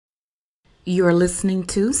You're listening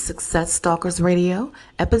to Success Stalkers Radio,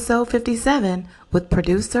 episode 57, with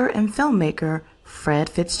producer and filmmaker Fred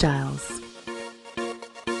Fistzgiles.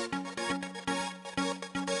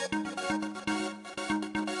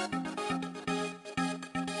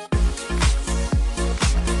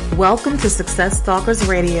 Welcome to Success Stalkers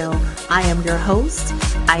Radio. I am your host,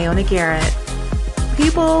 Ioana Garrett.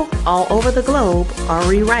 People all over the globe are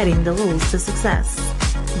rewriting the rules to success.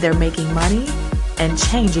 They're making money and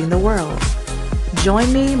changing the world.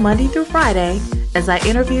 Join me Monday through Friday as I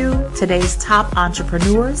interview today's top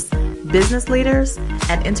entrepreneurs, business leaders,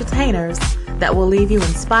 and entertainers that will leave you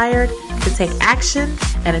inspired to take action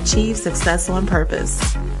and achieve success on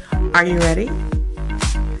purpose. Are you ready?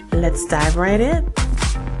 Let's dive right in.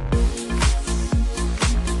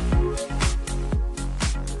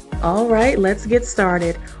 All right, let's get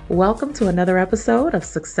started. Welcome to another episode of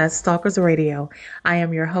Success Stalkers Radio. I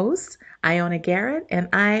am your host, Ioana Garrett, and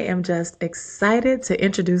I am just excited to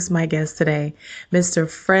introduce my guest today, Mr.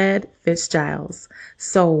 Fred Fistzgiles.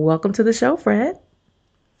 So welcome to the show, Fred.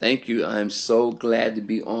 Thank you. I'm so glad to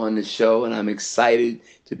be on the show, and I'm excited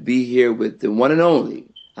to be here with the one and only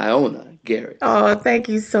Ioana Garrett. Oh, thank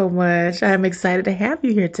you so much. I'm excited to have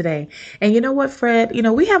you here today. And you know what, Fred?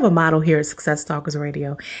 We have a motto here at Success Stalkers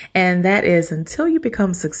Radio, and that is until you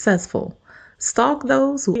become successful, stalk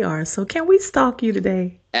those who are. So can we stalk you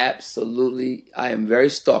today? Absolutely. I am very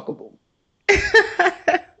stalkable.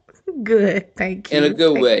 Good. Thank you. In a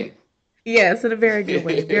good way. Yes, in a very good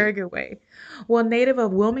way. Very good way. Well, native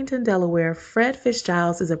of Wilmington, Delaware, Fred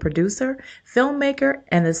Fistzgiles is a producer, filmmaker,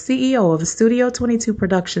 and the CEO of Studeo22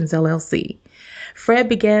 Productions, LLC. Fred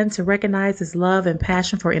began to recognize his love and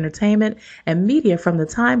passion for entertainment and media from the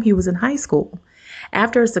time he was in high school.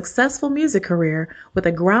 After a successful music career with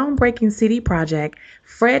a groundbreaking CD project,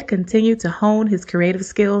 Fred continued to hone his creative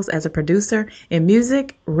skills as a producer in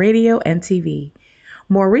music, radio, and TV.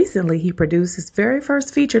 More recently, he produced his very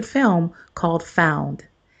first featured film called Found.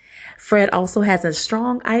 Fred also has a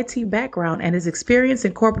strong IT background, and his experience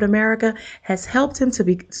in corporate America has helped him to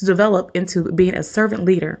develop into being a servant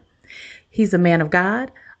leader. He's a man of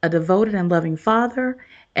God, a devoted and loving father,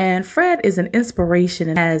 and Fred is an inspiration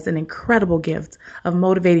and has an incredible gift of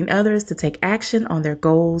motivating others to take action on their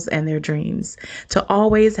goals and their dreams, to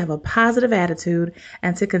always have a positive attitude,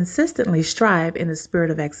 and to consistently strive in the spirit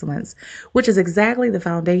of excellence, which is exactly the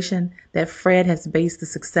foundation that Fred has based the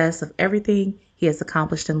success of everything he has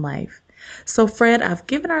accomplished in life. So Fred, I've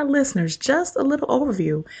given our listeners just a little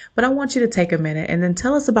overview, but I want you to take a minute and then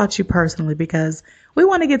tell us about you personally, because we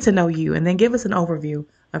want to get to know you, and then give us an overview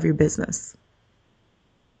of your business.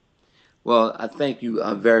 Well, I thank you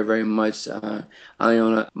very, very much,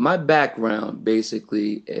 Ioana. My background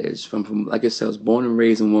basically is from, like I said, I was born and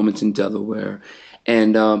raised in Wilmington, Delaware.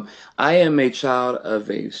 And I am a child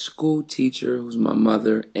of a school teacher who's my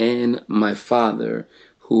mother, and my father,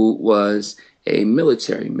 who was a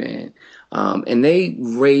military man. And they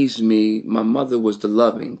raised me. My mother was the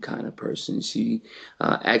loving kind of person. She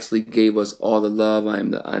actually gave us all the love.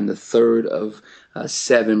 I'm the third of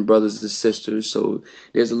 7 brothers and sisters, so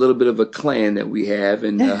there's a little bit of a clan that we have,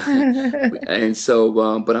 and and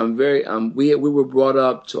so. But I'm very. We were brought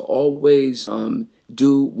up to always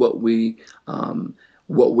do what we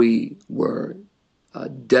were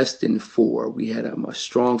destined for. We had a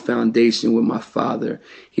strong foundation with my father.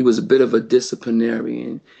 He was a bit of a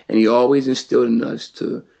disciplinarian, and he always instilled in us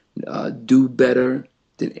to do better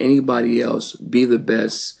than anybody else, be the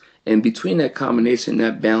best. And between that combination,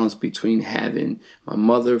 that balance between having my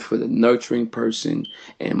mother for the nurturing person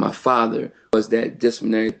and my father was that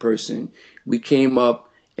disciplinary person, we came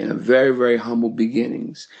up in a very, very humble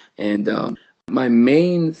beginnings. And my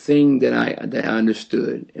main thing that I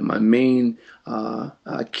understood, and my main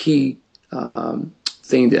key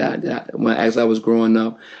thing as I was growing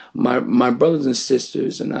up, my brothers and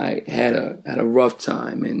sisters and I had a rough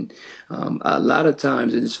time, and a lot of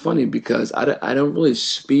times, and it's funny because I don't really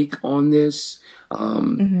speak on this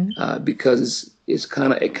because it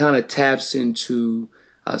kind of taps into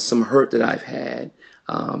some hurt that I've had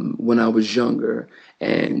when I was younger,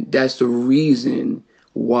 and that's the reason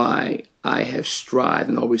why I have strived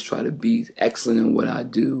and always try to be excellent in what I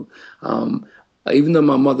do. Even though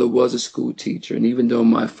my mother was a school teacher, and even though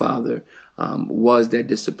my father was that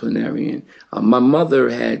disciplinarian, my mother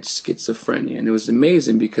had schizophrenia. And it was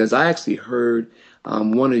amazing because I actually heard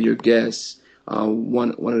one of your guests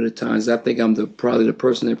one of the times. I think I'm probably the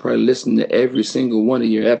person that probably listened to every single one of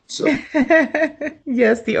your episodes.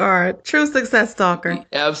 Yes, you are. True success stalker.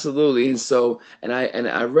 Absolutely. And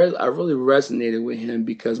I really resonated with him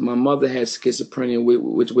because my mother had schizophrenia,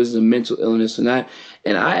 which was a mental illness, and I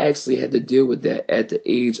actually had to deal with that at the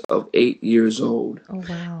age of 8 years old. Oh,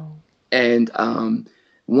 wow. And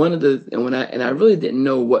one of the and when I really didn't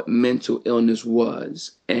know what mental illness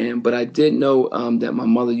was, and but I did know that my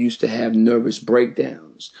mother used to have nervous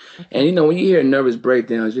breakdowns. And Okay. you know, when you hear nervous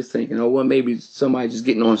breakdowns, you're thinking, oh well, maybe somebody just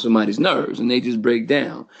getting on somebody's nerves and they just break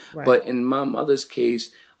down. Right. But in my mother's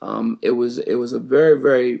case, it was a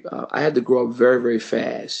very I had to grow up very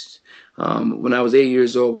fast. When I was 8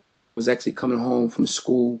 years old, I was actually coming home from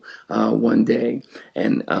school one day,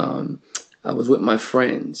 and I was with my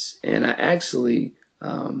friends, and I actually,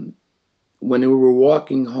 when we were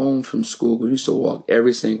walking home from school, we used to walk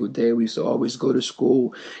every single day. We used to always go to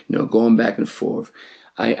school, going back and forth.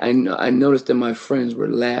 I noticed that my friends were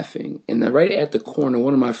laughing, and then right at the corner,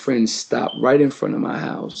 one of my friends stopped right in front of my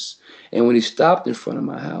house. And when he stopped in front of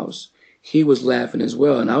my house, he was laughing as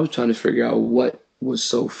well, and I was trying to figure out what was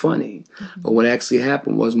so funny. But Mhm. what actually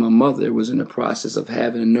happened was my mother was in the process of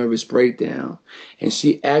having a nervous breakdown, and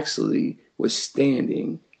she actually was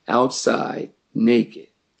standing outside naked.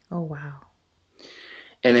 Oh, wow.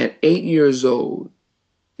 And at 8 years old,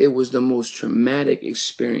 it was the most traumatic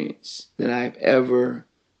experience that I've ever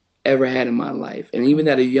had in my life. And even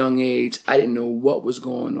Oh, at a young age, I didn't know what was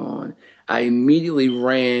going on. I immediately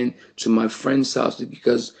ran to my friend's house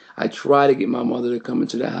because I tried to get my mother to come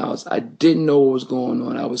into the house. I didn't know what was going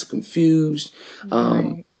on. I was confused.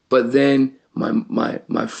 Um, right. but then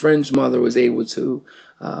my friend's mother was able to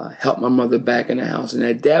help my mother back in the house. And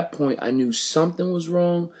at that point, I knew something was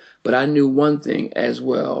wrong, but I knew one thing as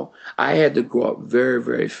well. I had to grow up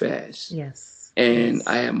very fast, Yes. and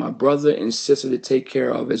I Yes. had my brother and sister to take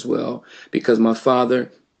care of as well because my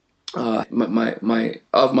father,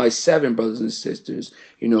 my seven brothers and sisters,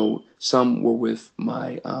 some were with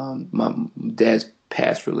my dad's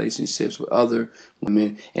past relationships with other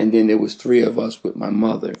women, and then there was three of us with my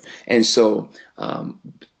mother. And so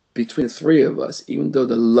between the three of us, even though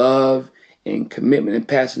the love and commitment and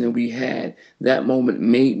passion that we had, that moment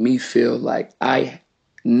made me feel like I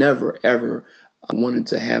never ever wanted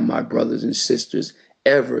to have my brothers and sisters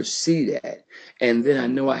ever see that. And then I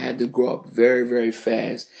know I had to grow up very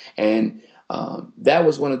fast. And that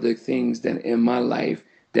was one of the things that in my life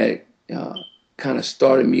that kind of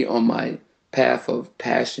started me on my path of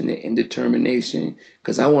passion and determination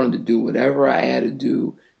because I wanted to do whatever I had to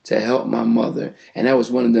do to help my mother. And that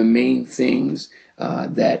was one of the main things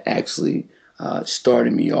that actually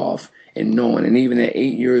started me off in knowing. And even at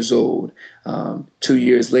 8 years old, 2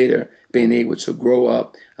 years later, being able to grow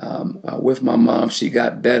up with my mom, she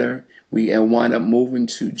got better. We wound up moving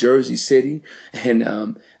to Jersey City,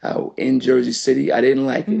 and in Jersey City, I didn't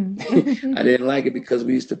like it. I Mm. didn't like it because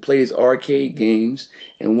we used to play these arcade games,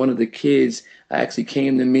 and one of the kids actually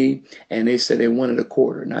came to me and they said they wanted a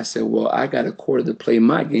quarter, and I said, "Well, I got a quarter to play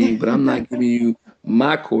my game, but I'm not giving you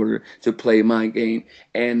my quarter to play my game."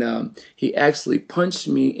 And he actually punched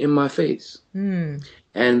me in my face. Mm.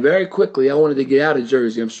 And very quickly, I wanted to get out of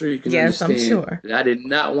Jersey. I'm sure you can Yes, I'm understand sure. that I did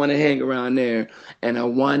not want to hang around there. And I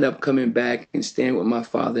wind up coming back and staying with my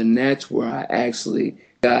father. And that's where I actually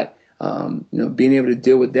got, being able to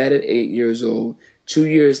deal with that at 8 years old. 2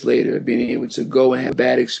 years later, being able to go and have a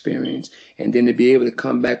bad experience, and then to be able to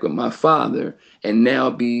come back with my father and now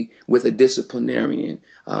be with a disciplinarian.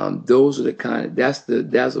 Those are the kind of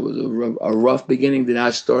that was a rough beginning that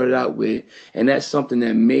I started out with, and that's something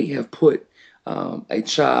that may have put a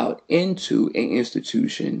child into an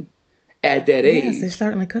institution at that Yes, it age.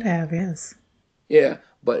 certainly could have. Yes. Yeah,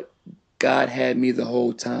 but God had me the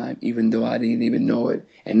whole time, even though I didn't even know it.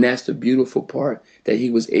 And that's the beautiful part that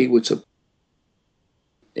He was able to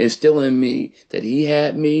instill in me that He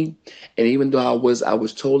had me. And even though I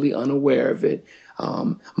was totally unaware of it,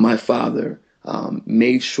 my Father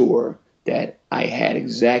made sure that I had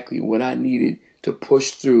exactly what I needed to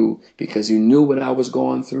push through because He knew what I was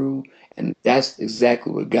going through, and that's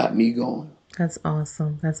exactly what got me going. That's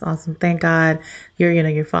awesome. That's awesome. Thank God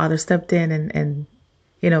your father stepped in and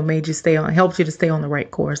made you stay on, helped you to stay on the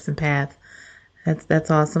right course and path.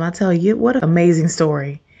 That's awesome. I tell you, what an amazing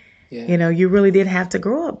story. Yeah. You really did have to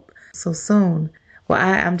grow up so soon. Well,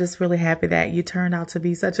 I'm just really happy that you turned out to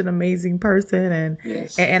be such an amazing person, and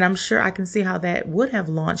Yes. and I'm sure I can see how that would have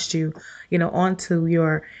launched you, onto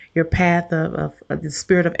your path of the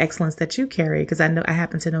spirit of excellence that you carry. Because I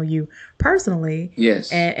happen to know you personally, Yes.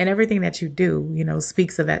 and everything that you do,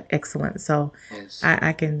 speaks of that excellence. So Yes.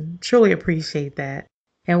 I can truly appreciate that.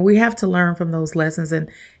 And we have to learn from those lessons. And,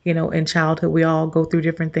 in childhood, we all go through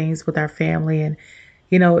different things with our family. And,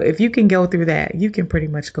 if you can go through that, you can pretty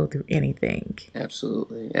much go through anything.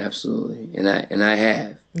 Absolutely, absolutely. And I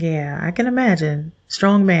have. Yeah, I can imagine.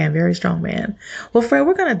 Strong man, very strong man. Well, Fred,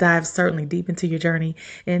 we're going to dive certainly deep into your journey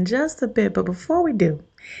in just a bit. But before we do,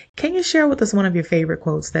 can you share with us one of your favorite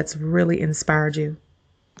quotes that's really inspired you?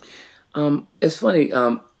 It's funny.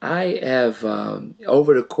 I have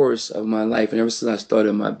over the course of my life, and ever since I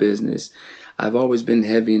started my business, I've always been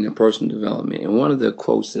heavy into personal development. And one of the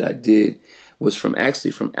quotes that I did was from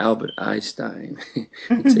Albert Einstein,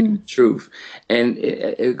 to tell you the truth. And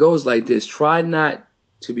it goes like this: Try not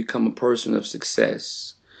to become a person of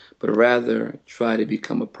success, but rather try to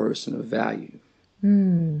become a person of value.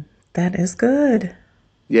 Hmm, that is good.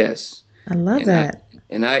 Yes. I love and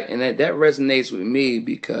I that. that resonates with me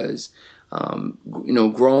because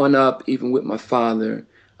growing up, even with my father,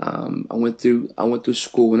 I went through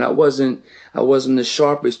school, and I wasn't the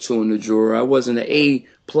sharpest tool in the drawer. I wasn't an A+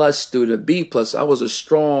 student, a B+. I was a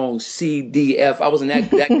strong C, D, F. I was in that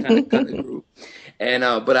kind of group. And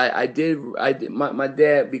but I did my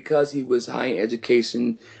dad, because he was high in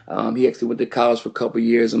education. He actually went to college for a couple of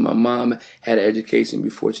years, and my mom had an education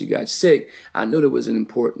before she got sick. I knew that was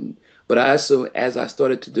important, but I also, as I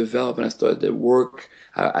started to develop and I started to work,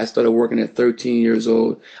 I started working at 13 years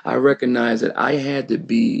old. I recognized that I had to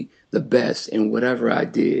be the best in whatever I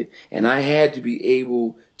did, and I had to be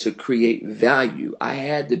able to create value. I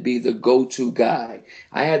had to be the go-to guy.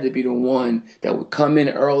 I had to be the one that would come in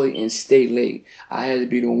early and stay late. I had to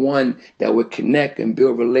be the one that would connect and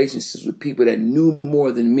build relationships with people that knew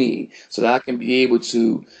more than me, so that I can be able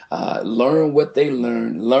to learn what they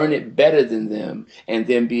learn it better than them, and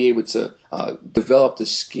then be able to develop the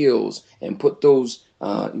skills and put those,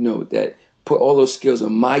 that put all those skills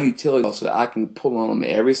in my utility belt, so that I can pull on them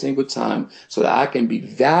every single time, so that I can be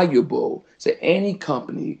valuable to any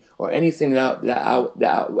company or anything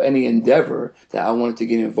any endeavor that I wanted to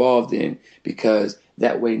get involved in, because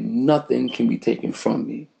that way nothing can be taken from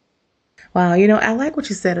me. Wow, I like what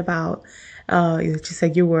you said about that you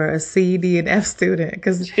said you were a C, D, and F student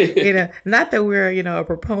because not that we're a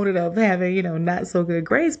proponent of having not so good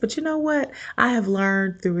grades, but you know what I have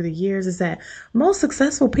learned through the years is that most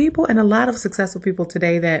successful people and a lot of successful people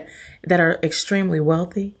today that are extremely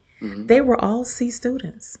wealthy, Hmm. they were all C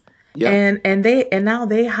students, Yep. and now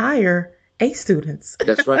they hire A students.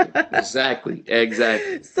 That's right. Exactly.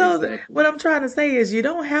 Exactly. So Exactly. what I'm trying to say is you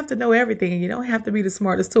don't have to know everything and you don't have to be the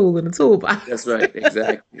smartest tool in the toolbox That's right.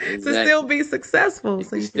 Exactly. to still Exactly. be successful. You So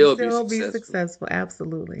can you can still be still be successful. successful.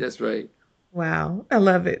 Absolutely. That's right. Wow. I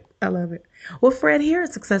love it. I love it. Well, Fred, here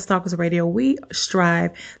at Success Stalkers Radio, we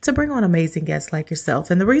strive to bring on amazing guests like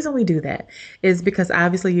yourself. And the reason we do that is because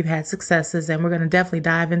obviously you've had successes, and we're going to definitely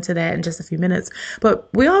dive into that in just a few minutes. But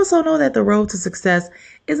we also know that the road to success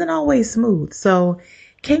isn't always smooth. So,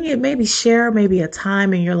 can you maybe share maybe a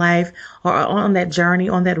time in your life or on that journey,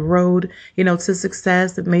 on that road, to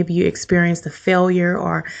success that maybe you experienced a failure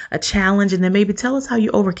or a challenge, and then maybe tell us how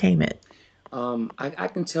you overcame it? I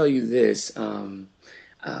can tell you this.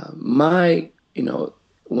 My,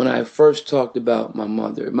 when I first talked about my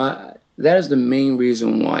mother, that is the main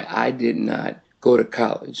reason why I did not go to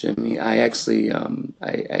college. I mean, I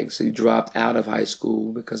actually dropped out of high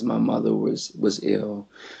school because my mother was ill.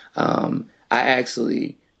 I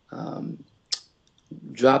actually um,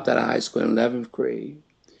 dropped out of high school in 11th grade,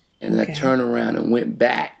 and I Okay. turned around and went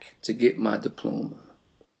back to get my diploma.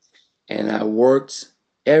 And I worked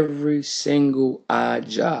every single odd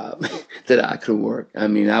job that I could work. I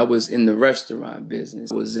mean, I was in the restaurant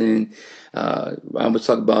business. I was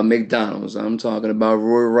talking about McDonald's. I'm talking about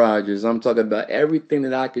Roy Rogers. I'm talking about everything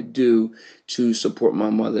that I could do to support my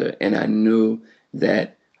mother. And I knew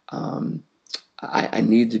that um, I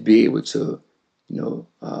needed to be able to,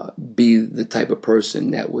 be the type of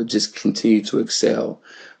person that would just continue to excel.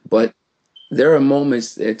 But there are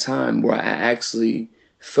moments at time where I actually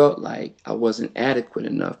felt like I wasn't adequate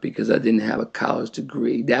enough because I didn't have a college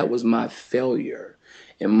degree. That was my failure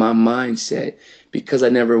in my mindset, because I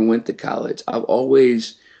never went to college. I've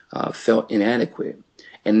always felt inadequate,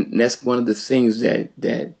 and that's one of the things that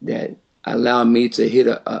allowed me to hit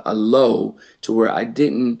a low, to where I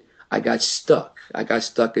didn't. I got stuck. I got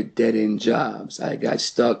stuck at dead end jobs. I got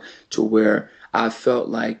stuck to where I felt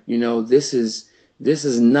like, this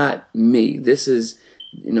is not me. This is,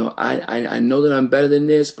 I know that I'm better than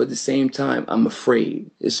this, but at the same time, I'm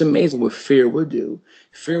afraid. It's amazing what fear will do.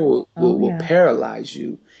 Fear will, will, Oh, will yeah. paralyze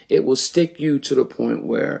you. It will stick you to the point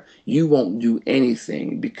where you won't do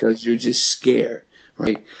anything because you're just scared,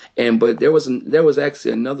 right? But there was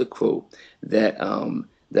actually another quote that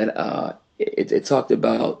it talked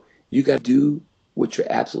about you got to do what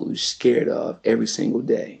you're absolutely scared of every single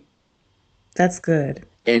day. That's good.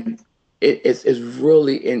 And it's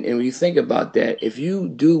really, and when you think about that, if you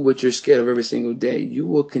do what you're scared of every single day, you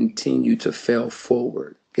will continue to fail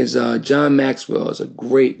forward. Because John Maxwell is a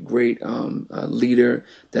great leader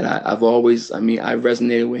that I've always, I mean, I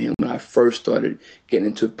resonated with him when I first started getting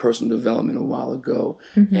into personal development a while ago.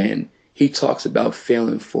 Hmm. And he talks about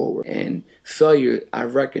failing forward. And failure, I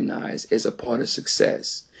recognize, is a part of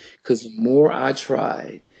success. Because the more I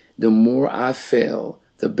tried, the more I failed,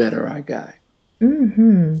 the better I got.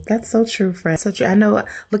 That's so true, Fred. So true. I know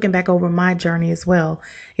looking back over my journey as well,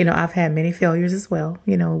 I've had many failures as well.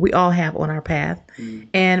 We all have on our path.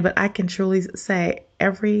 Mm, But I can truly say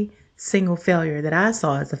every single failure that I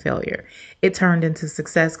saw as a failure, it turned into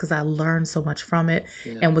success because I learned so much from it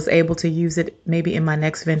yeah. and was able to use it maybe in my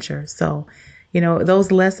next venture. So,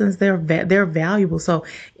 those lessons, they're valuable. So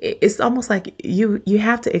it's almost like you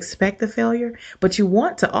have to expect the failure, but you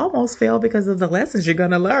want to almost fail because of the lessons you're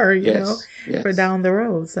going to learn, Yes, for yes. down the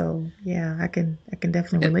road. So yeah, I can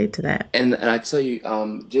definitely And relate to that. and I tell you,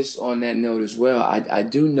 just on that note as well, I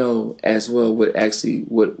do know as well what actually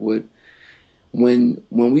what when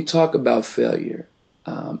we talk about failure,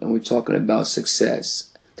 and we're talking about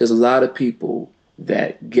success, there's a lot of people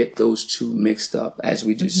that get those two mixed up Hmm. as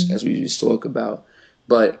we just talk about.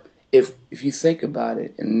 But if you think about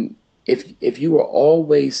it, and if you were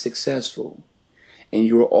always successful and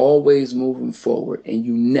you were always moving forward and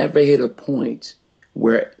you never hit a point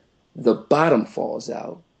where the bottom falls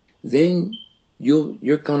out, then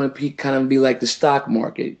you're gonna be like the stock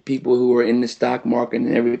market. People who are in the stock market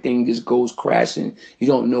and everything just goes crashing. You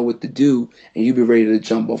don't know what to do, and you be ready to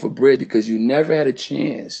jump off a bridge because you never had a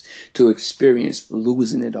chance to experience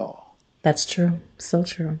losing it all. That's true. So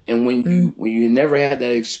true. And Mm. when you never had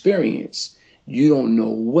that experience, you don't know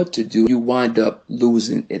what to do. You wind up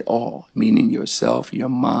losing it all, meaning yourself, your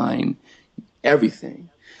mind, everything.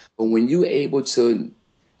 But when you're able to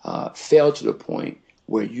fail to the point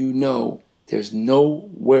where you know there's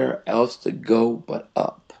nowhere else to go but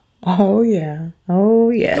up, Oh yeah. Oh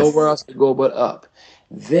nowhere yes. else to go but up,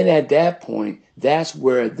 then at that point, that's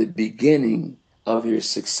where the beginning of your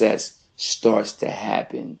success starts to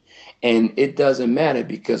happen. And it doesn't matter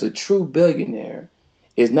because a true billionaire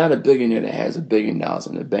is not a billionaire that has $1 billion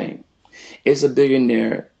in the bank. It's a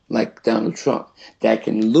billionaire like Donald Trump that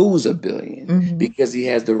can lose $1 billion Hmm. because he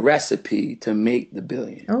has the recipe to make the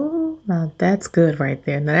billion. Oh, now that's good right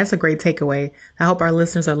there. Now that's a great takeaway. I hope our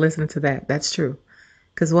listeners are listening to that. That's true.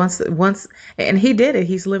 Because once, and he did it.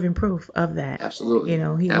 He's living proof of that. Absolutely. He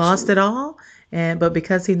lost it Absolutely. all, but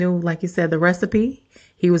because he knew, like you said, the recipe,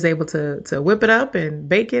 he was able to whip it up and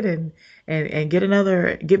bake it and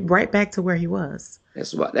get right back to where he was.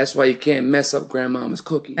 That's why you can't mess up grandmama's That's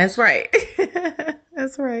cookies. right.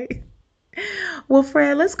 That's right. Well,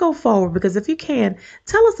 Fred, let's go forward because if you can,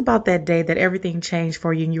 tell us about that day that everything changed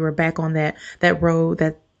for you and you were back on that road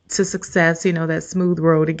that to success, that smooth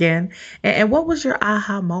road again. And what was your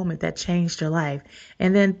aha moment that changed your life?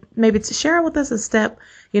 And then maybe to share with us a step,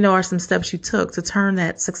 or some steps you took to turn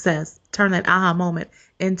that aha moment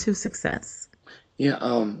into success. Yeah,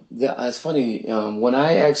 it's funny. When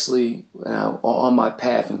I actually on my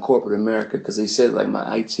path in corporate America, because they said like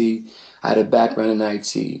my IT, I had a background in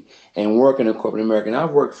IT and working in corporate America, and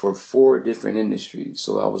I've worked for 4 different industries.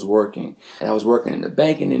 So I was working in the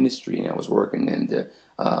banking industry, and I was working in the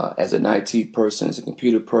as an IT person, as a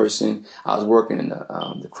computer person. I was working in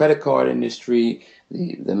the credit card industry,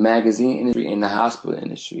 the magazine industry, and the hospital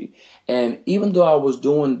industry. And even though I was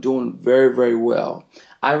doing very well,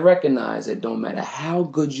 I recognize that no matter how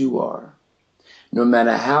good you are, no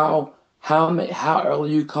matter how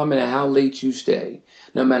early you come in and how late you stay,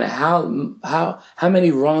 no matter how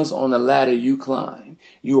many rungs on the ladder you climb,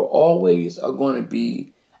 you always are going to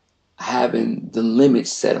be having the limit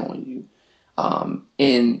set on you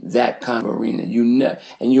in that kind of arena.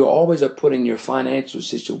 And you always are putting your financial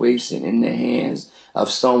situation in the hands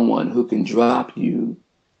of someone who can drop you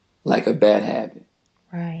like a bad habit.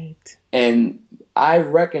 Right. And I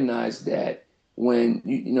recognize that when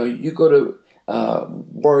you go to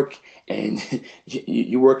work and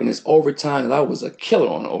you work in this overtime, and I was a killer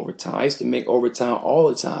on overtime. I used to make overtime all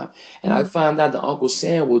the time, and I Mm. found out that Uncle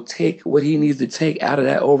Sam will take what he needs to take out of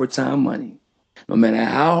that overtime money. No matter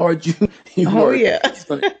how hard you Oh work, yeah.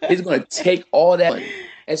 he's gonna take all that money.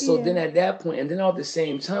 And so then Yeah. at that point, and then all at the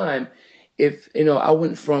same time, if I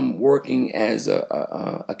went from working as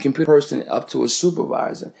a computer person up to a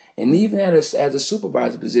supervisor, and even as a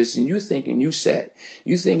supervisor position, you're thinking you set.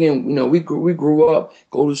 You're thinking, we grew up,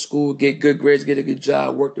 go to school, get good grades, get a good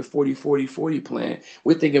job, work the 40-40-40 plan.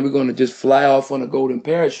 We're thinking we're going to just fly off on a golden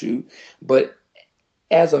parachute. But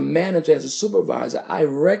as a manager, as a supervisor, I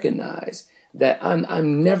recognize that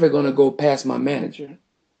I'm never going to go past my manager,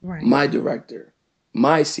 Right. my director,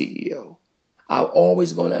 my CEO. I'm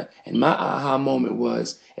always gonna, and my aha moment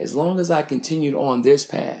was, as long as I continued on this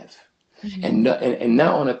path, Hmm. and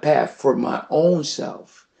not on a path for my own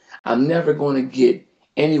self, I'm never going to get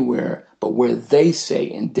anywhere but where they say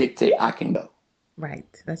and dictate I can go. Right.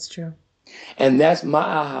 That's true. And that's my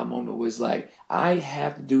aha moment, was like, I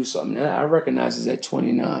have to do something. And I recognize this at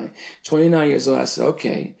 29. 29 years old, I said,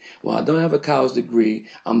 okay, well, I don't have a college degree.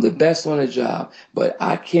 I'm the best on the job, but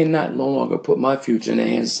I cannot no longer put my future in the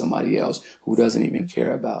hands of somebody else who doesn't even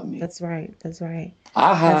care about me. That's right. That's right. That's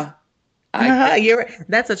Aha. I can't. you're right.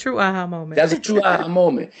 That's a true aha moment. That's a true aha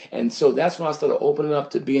moment. And so that's when I started opening up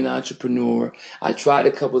to be an entrepreneur. I tried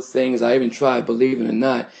a couple of things. I even tried, believe it or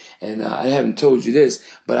not, and I haven't told you this,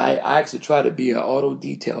 but I actually tried to be an auto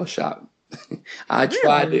detail shop. I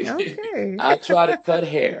tried Really? to Okay. I tried to cut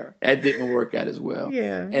hair. That didn't work out as well.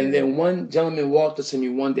 Yeah, And yeah. then one gentleman walked up to me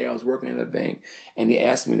one day. I was working at a bank, and he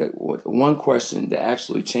asked me one question that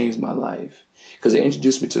actually changed my life, because it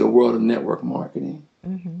introduced me to the world of network marketing.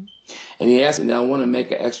 Hmm. And he asked me, I want to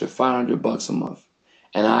make an extra $500 a month.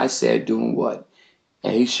 And I said, doing what?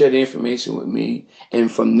 And he shared the information with me. And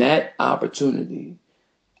from that opportunity,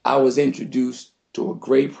 I was introduced to a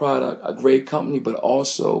great product, a great company, but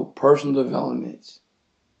also personal development.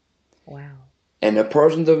 Wow. And the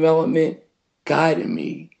personal development guided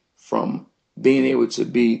me from being able to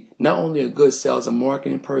be not only a good sales and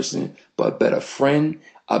marketing person, but a better friend,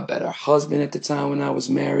 a better husband at the time when I was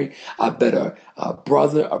married, a better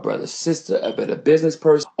brother, a better sister, a better business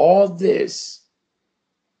person. All this.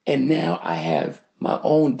 And now I have my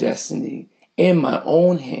own destiny in my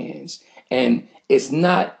own hands. And it's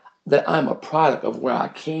not that I'm a product of where I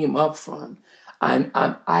came up from.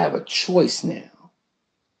 I have a choice now.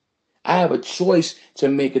 I have a choice to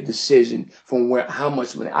make a decision from where how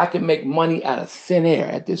much money. I can make money out of thin air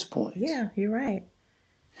at this point. Yeah, you're right.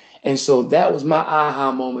 And so that was my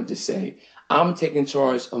aha moment to say, I'm taking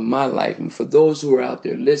charge of my life. And for those who are out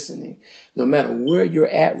there listening, no matter where you're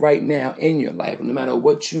at right now in your life, no matter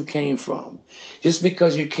what you came from, just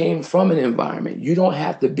because you came from an environment, you don't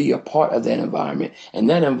have to be a part of that environment. And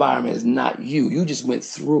that environment is not you. You just went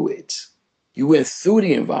through it. You went through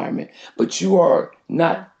the environment, but you are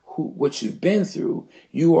not what you've been through.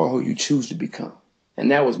 You are who you choose to become.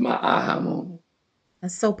 And that was my aha moment.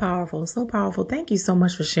 That's so powerful. So powerful. Thank you so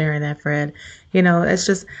much for sharing that, Fred. It's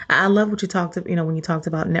just, I love what you talked to, when you talked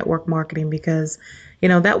about network marketing, because,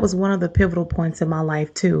 that was one of the pivotal points in my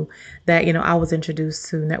life too, that, I was introduced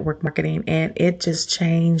to network marketing, and it just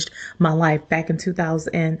changed my life back in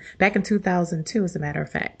 2002, as a matter of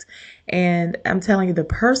fact. And I'm telling you, the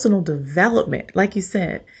personal development, like you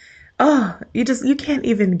said, oh, you can't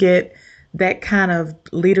even get that kind of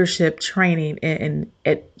leadership training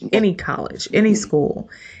at any college, any school.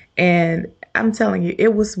 And I'm telling you,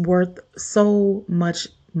 it was worth so much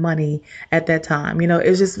money at that time.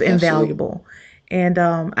 It's just Absolutely. invaluable. And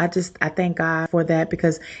I thank God for that,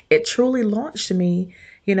 because it truly launched me.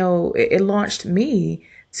 It launched me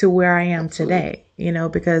to where I am Absolutely. today.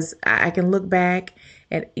 Because I can look back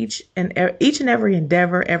at each and every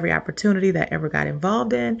endeavor, every opportunity that I ever got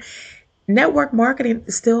involved in. Network marketing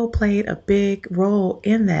still played a big role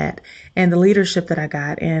in that, and the leadership that I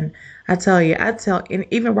got. And and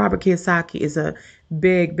even Robert Kiyosaki is a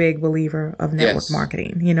big, big believer of network Yes.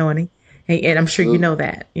 marketing, and I'm sure you know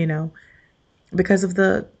Absolutely. that, because of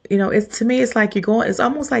it's, to me, it's like it's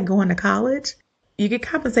almost like going to college. You get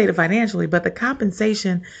compensated financially, but the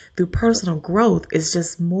compensation through personal growth is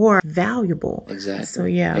just more valuable. So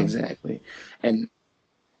Exactly. yeah. Exactly. And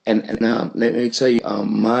let me tell you,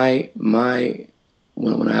 my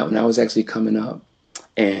when I was actually coming up,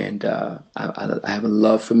 and I have a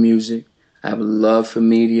love for music. I have a love for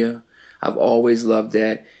media. I've always loved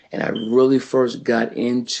that, and I really first got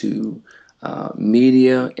into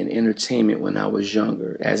media and entertainment when I was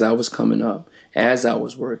younger, as I was coming up, as I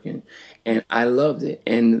was working, and I loved it.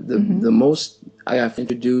 And Hmm. the most I got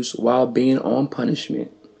introduced while being on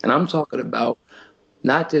punishment, and I'm talking about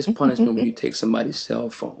not this punishment when you take somebody's cell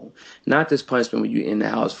phone, not this punishment when you're in the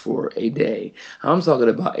house for a day. I'm talking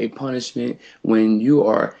about a punishment when you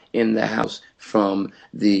are in the house from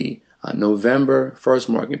the November first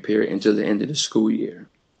marking period until the end of the school year.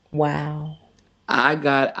 Wow. I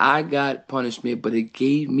got punishment, but it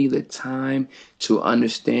gave me the time to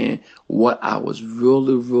understand what I was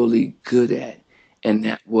really, really good at, and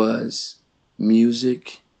that was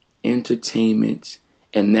music, entertainment,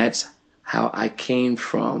 and that's how I came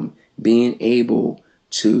from being able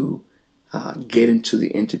to get into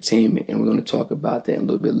the entertainment, and we're going to talk about that a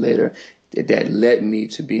little bit later. That led me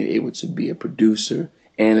to being able to be a producer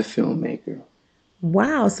and a filmmaker.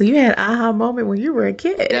 Wow, so you had an aha moment when you were a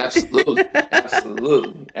kid. Absolutely,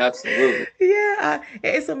 absolutely, absolutely. Yeah,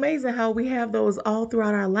 it's amazing how we have those all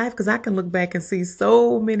throughout our life because I can look back and see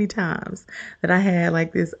so many times that I had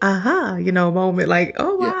like this aha, moment like,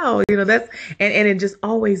 oh Yeah, wow, that's and it just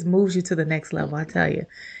always moves you to the next level, I tell you.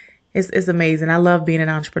 It's amazing. I love being an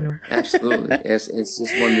entrepreneur. absolutely. It's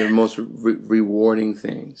just one of the most rewarding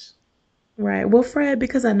things. Right. Well, Fred,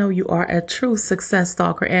 because I know you are a true success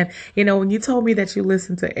stalker, and when you told me that you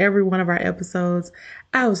listened to every one of our episodes,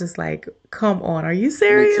 I was just like, "Come on, are you Me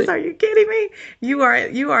serious? too. Are you kidding me? You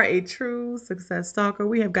are a true success stalker.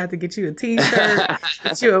 We have got to get you a T-shirt,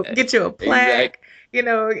 get you a Exactly. plaque.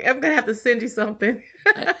 I'm gonna have to send you something."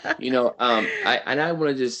 I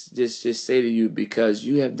want to just say to you because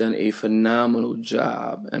you have done a phenomenal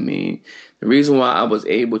job. I mean, the reason why I was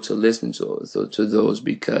able to listen to those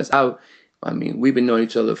because I mean, we've been knowing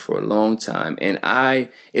each other for a long time, and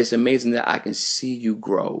it's amazing that I can see you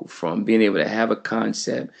grow from being able to have a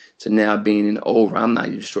concept to now being in over, I'm not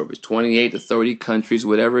even sure if it's 28 to 30 countries,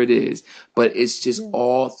 whatever it is, but it's just Yeah.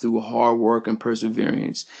 all through hard work and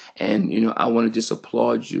perseverance. And, I want to just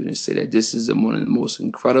applaud you and say that this is one of the most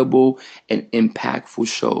incredible and impactful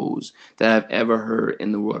shows that I've ever heard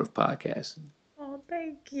in the world of podcasting. Oh,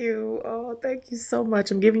 thank you. Oh, thank you so much.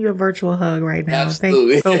 I'm giving you a virtual hug right now. Thank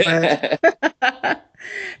you Absolutely. so much.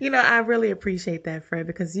 I really appreciate that, Fred,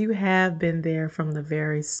 because you have been there from the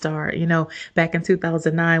very start. Back in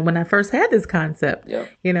 2009 when I first had this concept, Yep.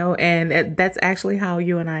 and that's actually how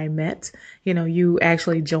you and I met. You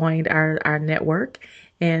actually joined our network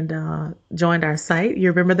and joined our site. You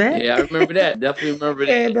remember that? Yeah, I remember that. Definitely remember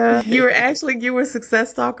And that. you were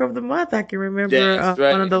Success Stalker of the Month. I can remember That's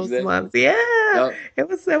one right. of those months. Yeah, Yep.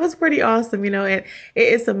 it was pretty awesome, and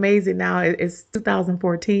it's amazing now. It's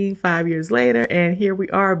 2014, 5 years later, and here we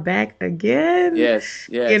are back again. Yes.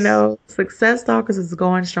 Yes. Success Stalkers is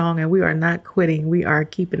going strong, and we are not quitting. We are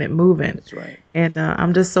keeping it moving. That's right. And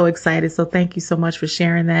I'm just so excited. So thank you so much for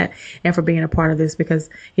sharing that and for being a part of this because,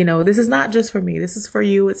 this is not just for me. This is for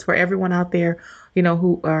you. It's for everyone out there,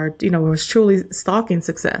 who is truly stalking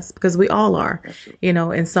success because we all are,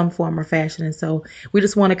 Absolutely. in some form or fashion. And so we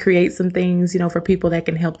just want to create some things, for people that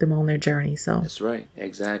can help them on their journey. So That's right.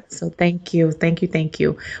 Exactly. so thank you. Thank you. Thank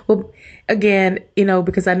you. Well, again,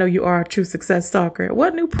 because I know you are a true success stalker,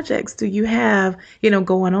 what new projects do you have,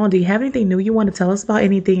 going on? Do you have anything new you want to tell us about?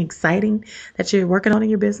 Anything exciting that you're working on in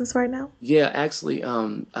your business right now? Yeah, actually,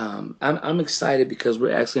 I'm excited because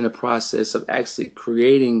we're actually in the process of actually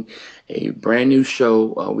creating a brand new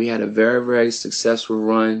show. We had a very, very successful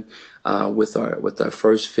run with our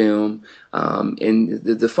first film, and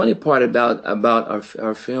the funny part about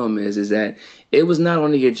our film is that it was not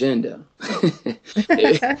on the agenda.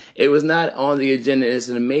 It was not on the agenda. It's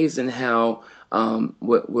amazing how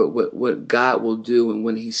what God will do and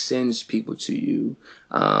when He sends people to you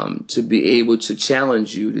to be able to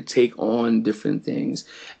challenge you to take on different things.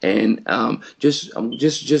 And just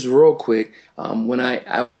real quick, when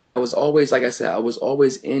I was always, like I said, I was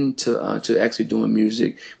always into to actually doing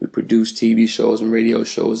music. We produced TV shows and radio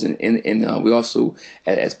shows, and we also,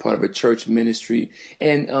 as part of a church ministry,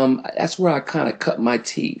 and that's where I kind of cut my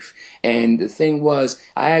teeth. And the thing was,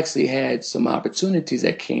 I actually had some opportunities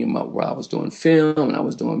that came up where I was doing film and I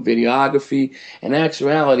was doing videography. In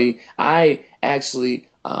actuality, I actually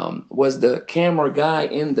was the camera guy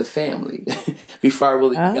in the family before I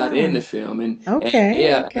really got Ah, into film. And okay,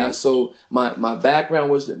 yeah, okay. so my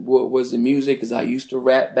background was the music because I used to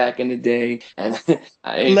rap back in the day, and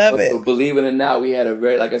Love so it. believe it or not, we had a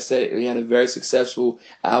very, like I said, we had a very successful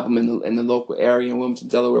album in the local area in Wilmington,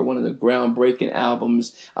 Delaware, one of the groundbreaking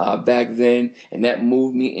albums back then, and that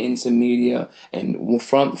moved me into media. And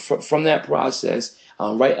from that process,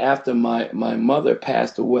 right after my mother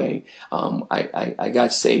passed away, I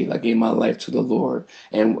got saved. I gave my life to the Lord.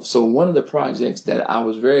 And so one of the projects that I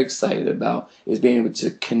was very excited about is being able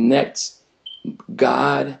to connect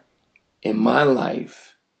God in my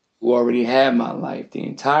life, who already had my life the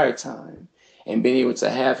entire time, and being able to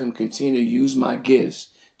have Him continue to use my gifts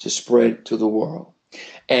to spread to the world.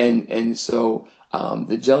 And so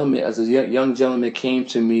The gentleman, as a young gentleman, came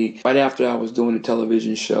to me right after I was doing a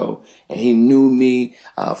television show, and he knew me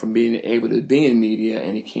from being able to be in media.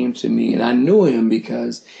 And he came to me, and I knew him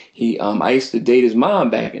because I used to date his mom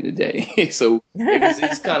back in the day, so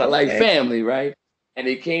it's kind of like Okay. family, right? And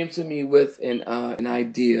he came to me with an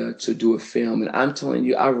idea to do a film, and I'm telling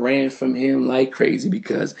you, I ran from him like crazy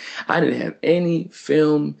because I didn't have any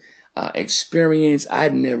film experience.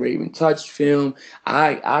 I'd never even touched film.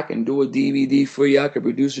 I can do a DVD for you. I could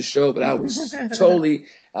produce a show, but I was totally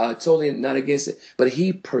not against it. But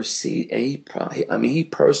he perceived, and he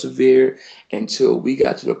persevered until we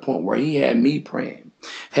got to the point where he had me praying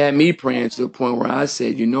to the point where I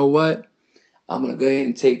said, you know what? I'm going to go ahead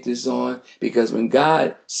and take this on, because when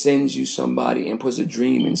God sends you somebody and puts a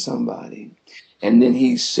dream in somebody, and then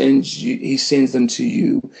he sends them to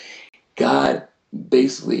you, God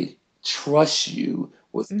basically trusts you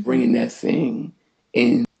with bringing that thing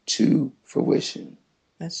into fruition.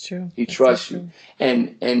 That's true. He That's so trusts you. true.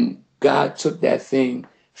 And God took that thing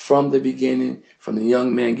from the beginning, from the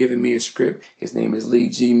young man giving me a script. His name is Lee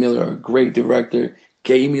G. Miller, a great director.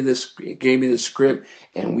 Gave me the script,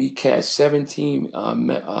 and we cast 17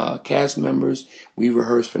 cast members. We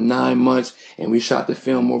rehearsed for 9 months, and we shot the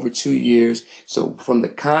film over 2 years. So from the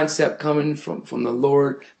concept coming from the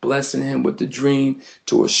Lord, blessing him with the dream,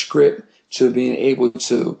 to a script, to being able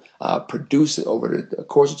to produce it over the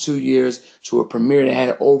course of 2 years, to a premiere that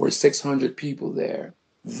had over 600 people there.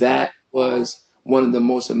 That was one of the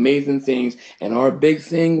most amazing things. And our big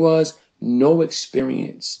thing was no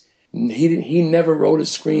experience. He never wrote a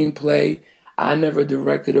screenplay. I never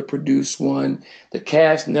directed or produced one. The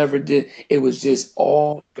cast never did. It was just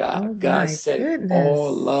all Oh God. God my set it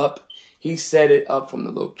all goodness. up. He set it up from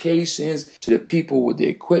the locations to the people with the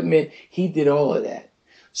equipment. He did all of that.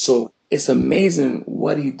 So it's amazing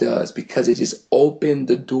what he does, because it just opened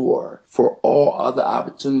the door for all other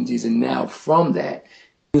opportunities. And now from that,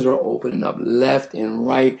 things are opening up left and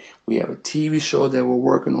right. We have a TV show that we're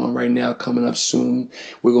working on right now coming up soon.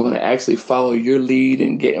 We're going to actually follow your lead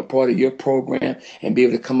and get a part of your program and be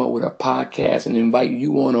able to come up with a podcast and invite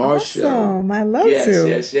you on our show. Awesome. I love Yes, to.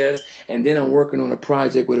 yes, yes. And then I'm working on a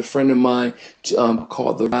project with a friend of mine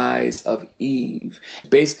called The Rise of Eve,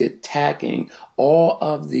 basically attacking all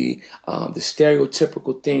of the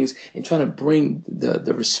stereotypical things and trying to bring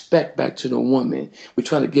the respect back to the woman. We're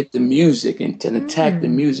trying to get the music and attack the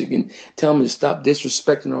Mm. music and tell them to stop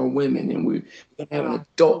disrespecting our women. And we're going to have an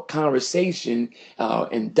adult conversation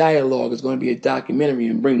and dialogue. It's going to be a documentary,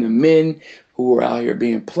 and bring the men who are out here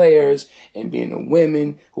being players, and being the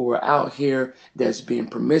women who are out here that's being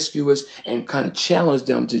promiscuous, and kind of challenge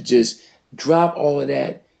them to just drop all of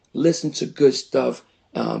that, listen to good stuff,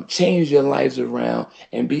 change their lives around,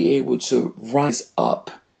 and be able to rise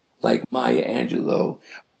up like Maya Angelou.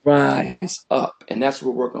 Rise up. And that's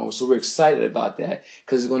what we're working on. So we're excited about that,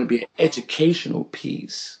 because it's going to be an educational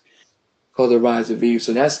piece called The Rise of Eve.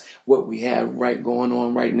 So that's what we have going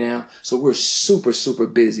on right now. So we're super, super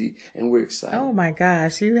busy, and we're Oh excited. my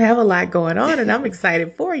gosh, you have a lot going on, and I'm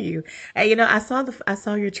excited for you. And I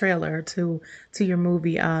saw your trailer to your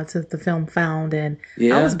movie, to the film Found, and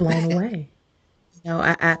I was Yeah. blown away.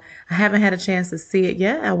 I haven't had a chance to see it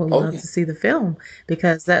yet. I would Oh, love yeah. to see the film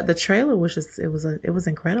because the trailer was just it was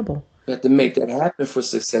incredible. We have to make that happen for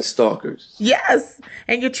Success Stalkers. Yes,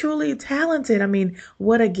 and you're truly talented. I mean,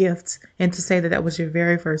 what a gift! And to say that that was your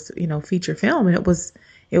very first, feature film, and it was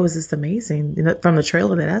just amazing, from the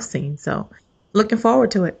trailer that I've seen. So, looking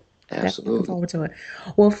forward to it. Definitely looking Absolutely. forward to it.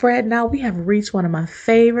 Well, Fred, now we have reached one of my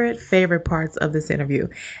favorite parts of this interview,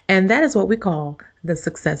 and that is what we call the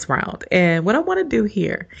success round. And what I want to do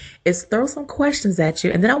here is throw some questions at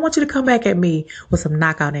you, and then I want you to come back at me with some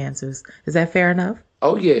knockout answers. Is that fair enough?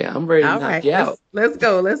 Oh, yeah. I'm ready to All knock right, you out. let's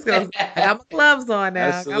go. Let's go. I got my gloves on now.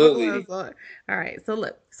 I got my Absolutely. gloves on. All right. So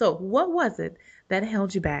look. So what was it that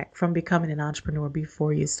held you back from becoming an entrepreneur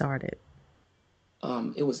before you started?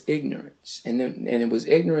 It was ignorance. And it was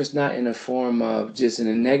ignorance, not in a form of just in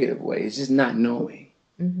a negative way. It's just not knowing.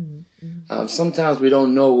 Hmm. Hmm. Sometimes we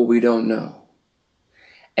don't know what we don't know.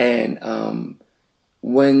 And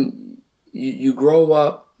when you grow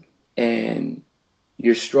up and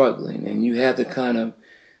you're struggling, and you have the kind of,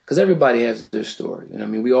 because everybody has their story. And I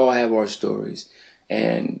mean, we all have our stories.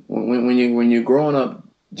 And when you're growing up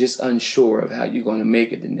just unsure of how you're going to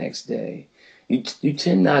make it the next day, you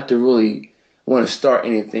tend not to really want to start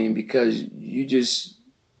anything, because you just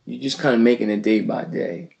kind of making it day by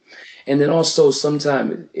day. And then also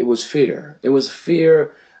sometimes it was fear. It was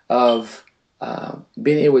fear of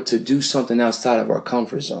being able to do something outside of our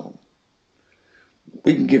comfort zone.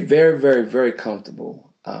 We can get very, very, very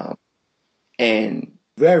comfortable, and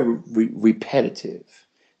very repetitive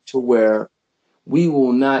to where we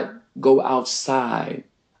will not go outside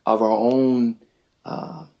of our own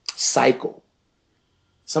cycle.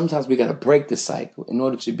 Sometimes we got to break the cycle in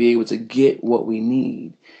order to be able to get what we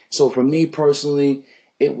need. So for me personally,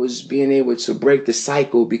 it was being able to break the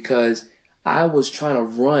cycle because I was trying to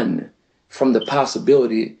run from the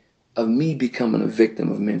possibility of me becoming a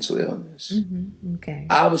victim of mental illness. Mm-hmm. Okay.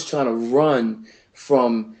 I was trying to run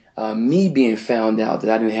from me being found out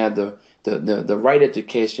that I didn't have the right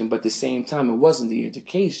education, but at the same time, it wasn't the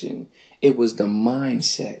education, it was the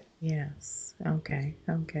mindset. Yes. Okay.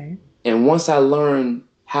 Okay. And once I learned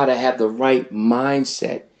how to have the right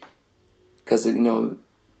mindset, because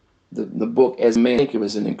the book As a Man Thinker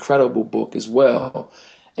is an incredible book as well,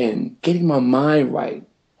 and getting my mind right,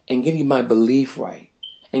 and getting my belief right,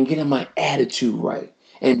 and getting my attitude right,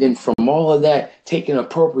 and then from all of that, taking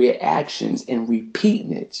appropriate actions and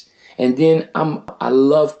repeating it. And then I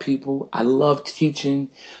love people, I love teaching,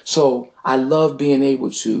 so I love being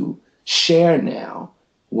able to share now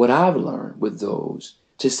what I've learned with those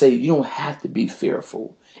to say you don't have to be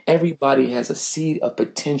fearful. Everybody has a seed of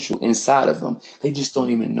potential inside of them. They just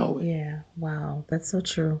don't even know it. Yeah. Wow. That's so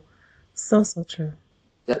true. So, so true.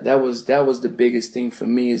 That was the biggest thing for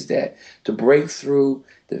me, is that to break through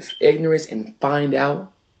the ignorance and find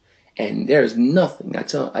out. And there's nothing. I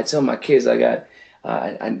tell my kids, I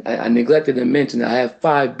neglected to mention that I have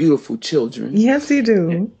 5 beautiful children. Yes, you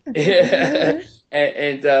do. Yeah.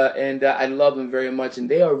 And I love them very much, and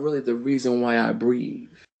they are really the reason why I breathe,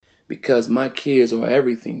 because my kids are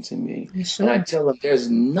everything to me. You And I sure? tell them there's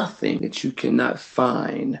nothing that you cannot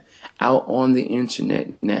find out on the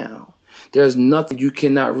internet now. There's nothing you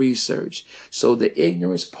cannot research. So the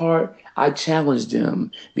ignorance part, I challenge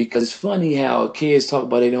them, because it's funny how kids talk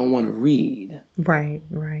about they don't want to read, Right.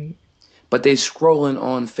 Right. but they scrolling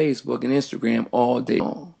on Facebook and Instagram all day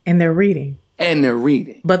long, And they're reading, and they're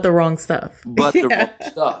reading, but the wrong stuff. but the wrong Yeah.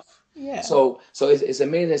 stuff. Yeah. So it's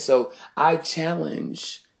amazing. So I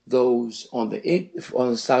challenge those on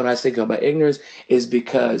the side when I say about ignorance, is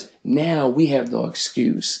because now we have no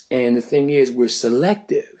excuse. And the thing is, we're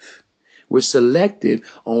selective. We're selective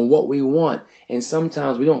on what we want. And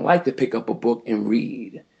sometimes we don't like to pick up a book and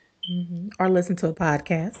read Or listen to a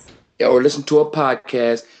podcast. or listen to a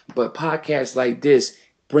podcast. But podcasts like this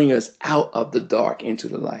bring us out of the dark into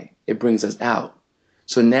the light. It brings us out.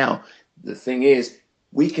 So now the thing is,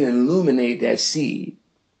 we can illuminate that seed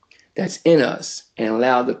that's in us and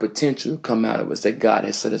allow the potential to come out of us that God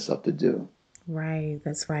has set us up to do. Right.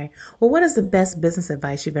 That's right. Well, what is the best business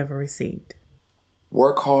advice you've ever received?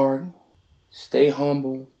 Work hard, stay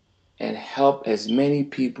humble, and help as many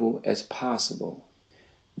people as possible.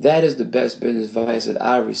 That is the best business advice that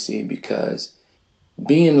I received, because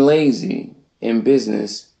being lazy in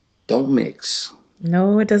business don't mix.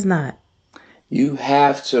 No, it does not. You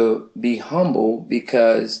have to be humble,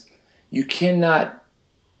 because you cannot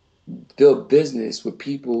build business with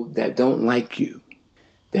people that don't like you,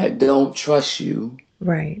 that don't trust you,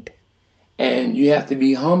 Right. and you have to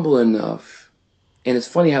be humble enough. And it's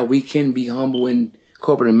funny how we can be humble in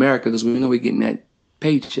corporate America, because we know we're getting that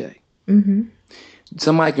paycheck. Mm-hmm.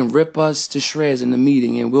 Somebody can rip us to shreds in the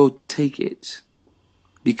meeting, and we'll take it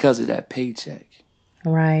because of that paycheck.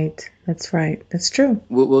 Right. That's right. That's true.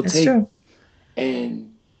 We'll That's take. true.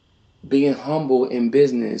 And being humble in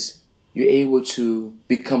business, you're able to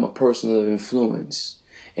become a person of influence.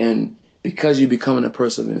 And because you're becoming a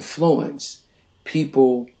person of influence,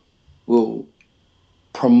 people will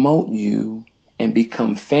promote you and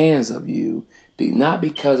become fans of you, not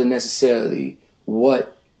because of necessarily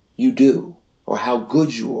what you do or how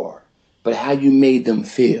good you are, but how you made them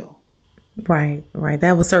feel. Right. Right.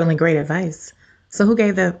 That was certainly great advice. So who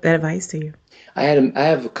gave that advice to you? I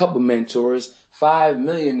have a couple mentors, 5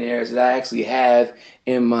 millionaires that I actually have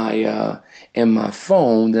in my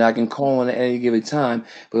phone that I can call on at any given time.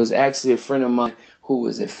 But it was actually a friend of mine who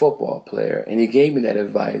was a football player, and he gave me that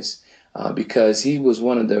advice because he was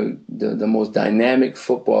one of the most dynamic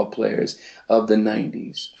football players of the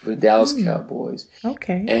 '90s for the Dallas Hmm. Cowboys.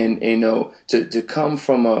 Okay. And to come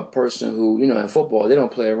from a person who, in football, they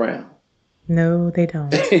don't play around. No, they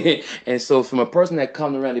don't. And so from a person that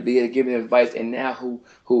comes around to be able to give me advice, and now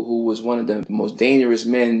who was one of the most dangerous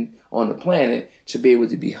men on the planet, to be able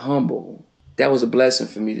to be humble, that was a blessing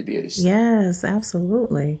for me to be able to see. Yes,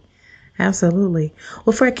 absolutely. Absolutely.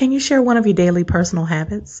 Well, Fred, can you share one of your daily personal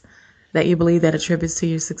habits that you believe that attributes to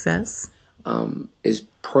your success? Is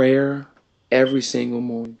prayer every single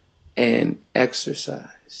morning, and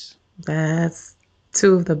exercise. That's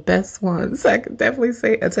two of the best ones. I could definitely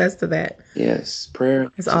say attest to that. Yes, prayer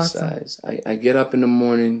and It's awesome. exercise. I get up in the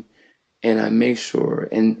morning and I make sure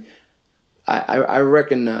And I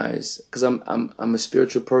recognize, because I'm a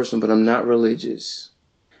spiritual person, but I'm not religious.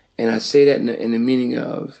 And I say that in the meaning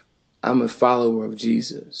of I'm a follower of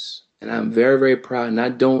Jesus. And I'm very, very proud. And I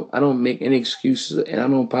don't make any excuses, and I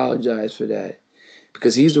don't apologize for that.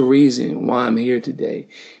 Because he's the reason why I'm here today.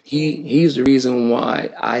 He's the reason why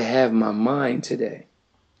I have my mind today.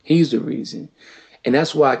 He's the reason. And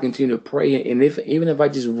that's why I continue to pray. And even if I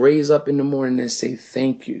just raise up in the morning and say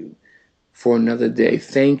thank you for another day.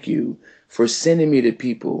 Thank you for sending me to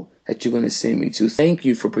people that you're going to send me to. Thank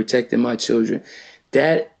you for protecting my children.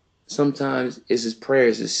 That sometimes is as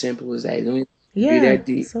prayers as simple as that. It don't even have to be Yeah, that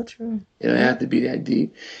deep. so true. It don't have Yep. to be that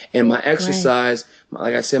deep. And my Right. exercise,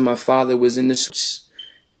 like I said, my father was in the sports,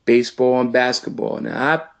 baseball and basketball.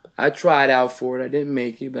 Now I tried out for it. I didn't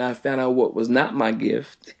make it, but I found out what was not my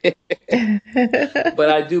gift. But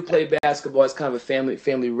I do play basketball. It's kind of a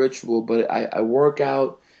family ritual. But I work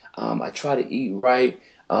out. I try to eat right.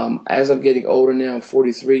 As I'm getting older now, I'm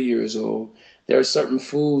 43 years old. There are certain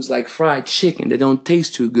foods like fried chicken that don't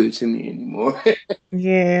taste too good to me anymore.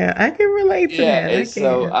 Yeah, I can relate to Yeah, that. I and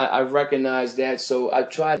so can. I recognize that. So I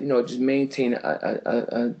try to, just maintain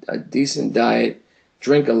a decent diet,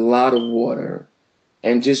 drink a lot of water,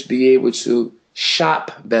 and just be able to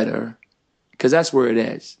shop better. Because that's where it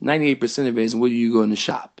is. 98% of it is where you go in the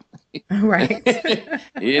shop. Right.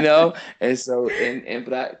 you know and so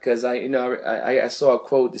but I because I saw a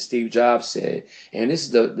quote that Steve Jobs said, and this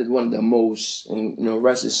is the one of the most, and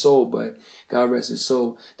rest his soul, but God rest his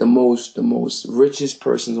soul, the most richest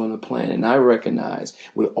persons on the planet. And I recognize,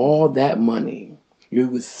 with all that money, you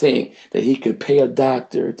would think that he could pay a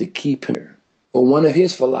doctor to keep him here. But one of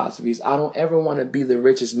his philosophies, I don't ever want to be the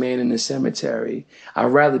richest man in the cemetery. I'd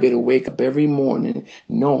rather be able to wake up every morning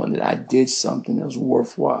knowing that I did something that was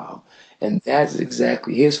worthwhile. And that's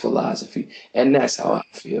exactly his philosophy. And that's how I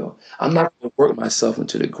feel. I'm not going to work myself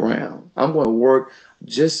into the ground. I'm going to work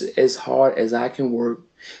just as hard as I can work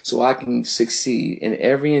so I can succeed in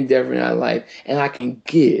every endeavor in my life, and I can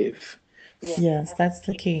give. Yes, that's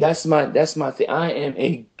the key. That's my thing. I am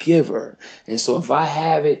a giver. And so if I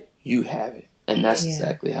have it, you have it. And that's Yeah,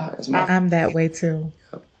 exactly how that's my I'm that way too.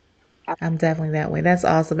 I'm definitely that way. That's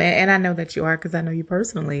awesome. And I know that you are because I know you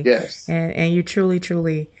personally. yes. And you truly,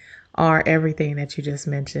 truly are everything that you just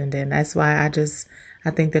mentioned. And that's why I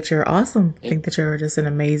think that you're awesome. I And think that you're just an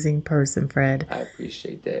amazing person, Fred. I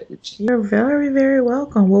appreciate that. You're very, very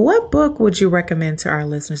welcome. Well, what book would you recommend to our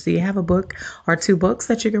listeners? Do you have a book or two books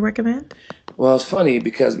that you can recommend? Well, it's funny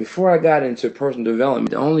because before I got into personal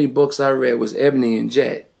development, the only books I read was Ebony and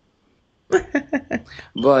Jet.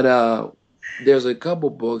 But there's a couple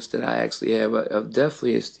books that I actually have.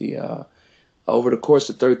 Definitely, it's the over the course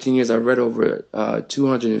of 13 years, I read over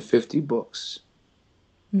 250 books.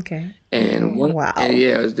 Okay. And Wow.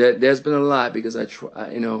 yeah, there's been a lot because I try,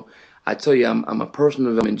 I tell you, I'm a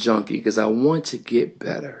personal development junkie because I want to get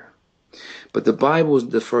better. But the Bible is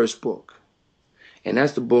the first book, and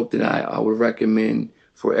that's the book that I would recommend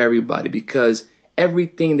for everybody, because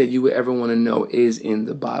everything that you would ever want to know is in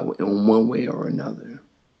the Bible in one way or another.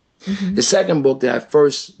 The Hmm. second book that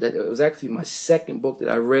it was actually my second book that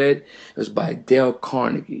I read, it was by Dale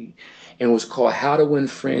Carnegie, and it was called How to Win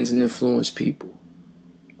Friends and Influence People.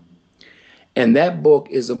 And that book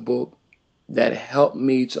is a book that helped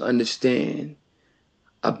me to understand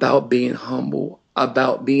about being humble,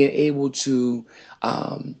 about being able to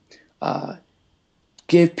um, uh,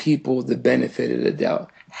 give people the benefit of the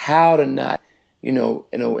doubt, how to not, in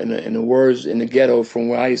the words in the ghetto from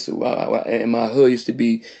where I used to, in my hood used to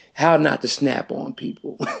be, how not to snap on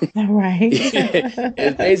people. All right.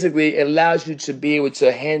 It basically allows you to be able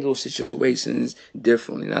to handle situations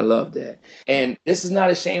differently. And I love that. And this is not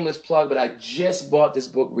a shameless plug, but I just bought this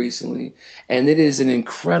book recently, and it is an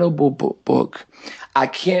incredible book. I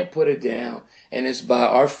can't put it down. And it's by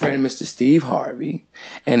our friend, Mr. Steve Harvey.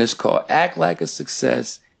 And it's called Act Like a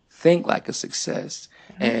Success, Think Like a Success.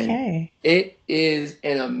 And Okay. it is,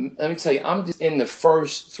 let me tell you, I'm just in the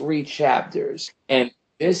first three chapters. And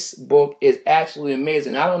this book is absolutely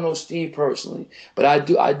amazing. I don't know Steve personally, but I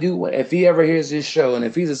do. If he ever hears this show, and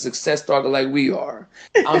if he's a success stalker like we are,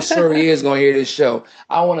 I'm sure he is going to hear this show.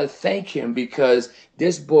 I want to thank him because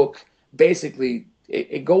this book basically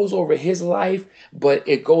it goes over his life, but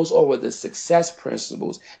it goes over the success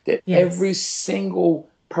principles that Yes. every single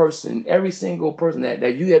person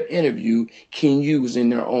that you have interviewed can use in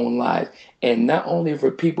their own life. And not only for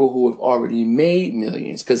people who have already made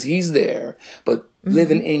millions, because he's there, but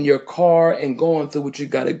living Hmm. in your car and going through what you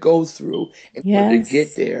got to go through in order to get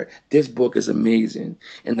Yes. there. This book is amazing.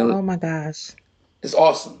 And Oh my gosh. It's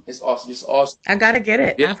awesome. It's awesome. It's awesome. I gotta get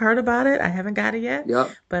it. Yeah. I've heard about it. I haven't got it yet,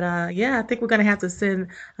 Yep. but yeah, I think we're gonna have to send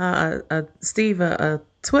Steve a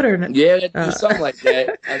Twitter. Yeah, do Uh, something like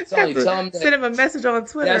that. I'm telling have you, to tell him that send him a message on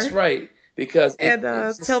that's Twitter right because and it's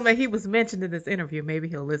tell just him that he was mentioned in this interview. Maybe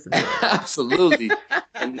he'll listen to absolutely. it.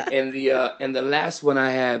 And the last one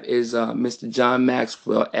I have is Mr. John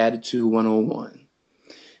Maxwell Attitude 101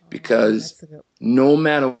 Oh, because that's a good. no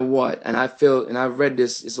matter what, and I feel and I've read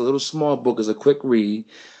this. It's a little small book. It's a quick read,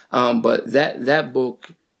 but that book,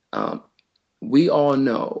 um, we all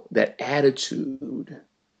know that attitude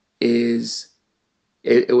is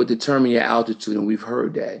it would determine your altitude, and we've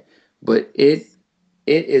heard that. But Yes.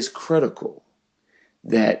 it is critical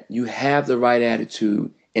that you have the right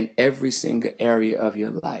attitude in every single area of your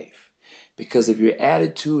life. Because if your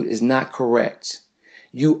attitude is not correct,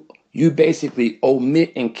 you basically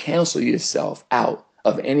omit and cancel yourself out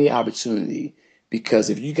of any opportunity. Because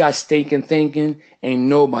if you got stinking thinking, ain't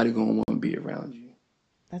nobody gonna want to be around you.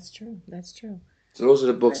 That's true. That's true. So those are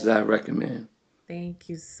the books Right. that I recommend. Thank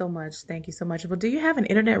you so much. Thank you so much. Well, do you have an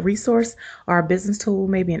internet resource or a business tool,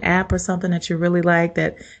 maybe an app or something that you really like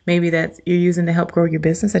that maybe that you're using to help grow your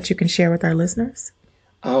business that you can share with our listeners?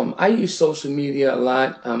 I use social media a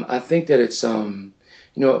lot. I think that it's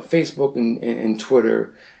Facebook and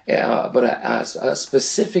Twitter, but a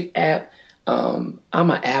specific app. I'm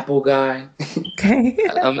an Apple guy. Okay.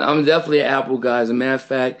 I'm definitely an Apple guy. As a matter of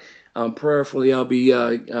fact, prayerfully, I'll be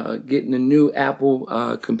getting a new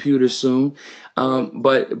Apple computer soon. I'm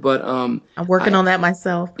working I on that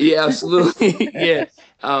myself. yeah, absolutely. Yeah.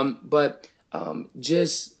 But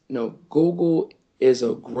just Google is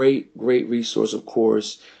a great resource, of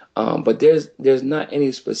course. But there's not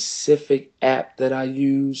any specific app that I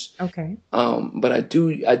use. Okay. But I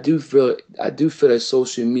do feel that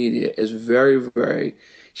social media is very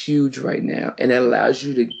huge right now, and it allows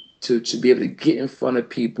you to be able to get in front of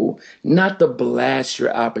people, not to blast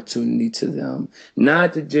your opportunity to them,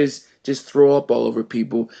 not to just throw up all over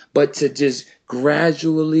people, but to just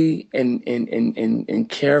gradually and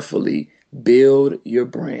carefully build your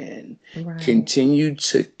brand, Right. continue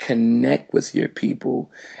to connect with your people,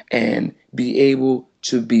 and be able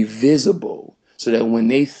to be visible so that when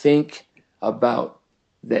they think about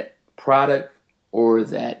that product or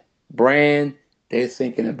that brand, they're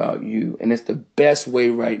thinking about you. And it's the best way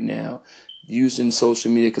right now using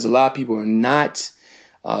social media because a lot of people are not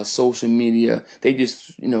social media. They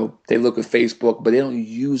just, they look at Facebook, but they don't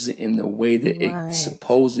use it in the way that it's Right.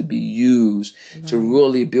 supposed to be used to Right.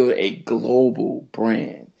 really build a global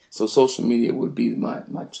brand. So social media would be my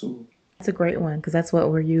tool. That's a great one because that's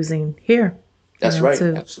what we're using here, That's right.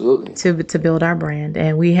 to Absolutely. build our brand.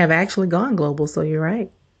 And we have actually gone global, so you're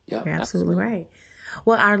right. Yep. You're absolutely Absolutely. right.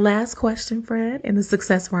 Well, our last question, Fred, in the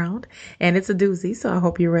success round, and it's a doozy, so I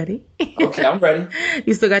hope you're ready. Okay, I'm ready.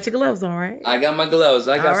 You still got your gloves on, right? I got my gloves.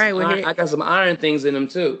 I All got right, some we're iron. here. I got some iron things in them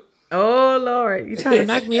too. Oh, Lord, you trying to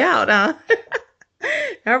knock me out, huh?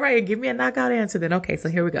 All right, give me a knockout answer then. Okay, so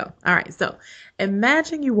here we go. All right, so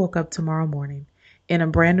imagine you woke up tomorrow morning in a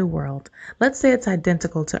brand new world. Let's say it's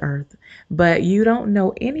identical to Earth, but you don't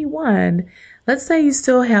know anyone. Let's say you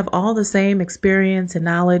still have all the same experience and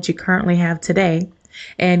knowledge you currently have today,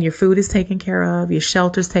 and your food is taken care of, your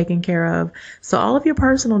shelter's taken care of, so all of your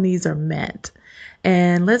personal needs are met.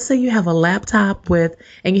 And let's say you have a laptop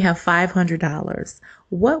and you have $500.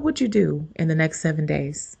 What would you do in the next 7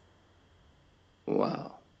 days?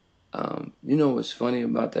 Wow. You know what's funny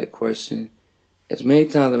about that question? As many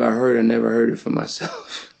times as I heard, I never heard it for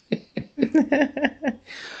myself.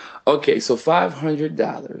 Okay, so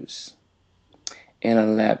 $500 and a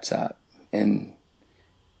laptop, and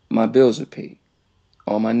my bills are paid.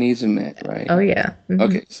 All my needs are met, right? Oh yeah.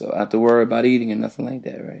 Okay, so I have to worry about eating and nothing like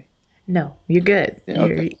that, right? No, you're good. Yeah,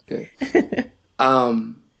 You're okay, good.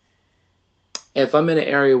 Um, if I'm in an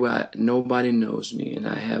area where nobody knows me and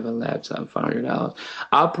I have a laptop, $500,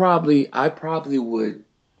 I probably would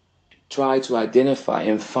try to identify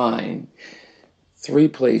and find three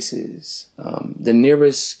places: the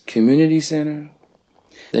nearest community center,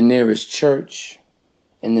 the nearest church,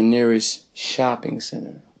 and the nearest shopping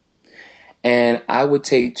center. And I would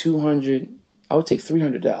take 200. I would take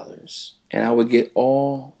 $300, and I would get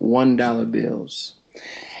all $1 bills.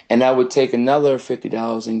 And I would take another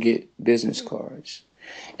 $50 and get business cards.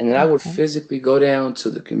 And then I would Okay. physically go down to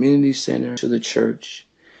the community center, to the church,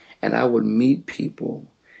 and I would meet people.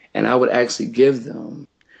 And I would actually give them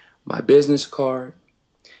my business card,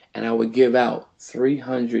 and I would give out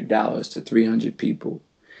 $300 to 300 people.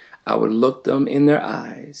 I would look them in their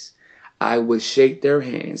eyes. I would shake their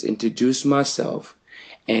hands, introduce myself,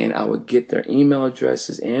 and I would get their email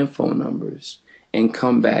addresses and phone numbers. and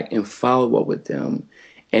come back and follow up with them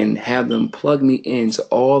and have them plug me into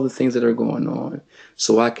all the things that are going on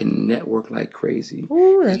so I can network like crazy.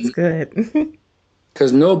 Ooh, that's good.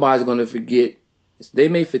 Because nobody's going to forget. They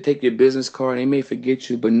may take your business card, they may forget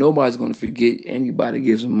you, but nobody's going to forget anybody that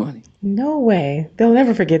gives them money. No way. They'll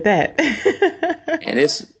never forget that. And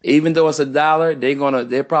it's, even though it's $1,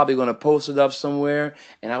 they're probably gonna post it up somewhere,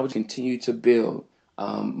 and I would continue to build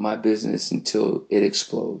my business until it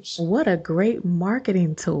explodes. What a great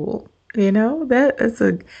marketing tool. That's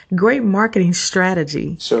a great marketing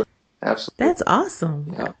strategy. Sure, absolutely. That's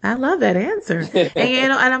awesome. Yeah. I love that answer.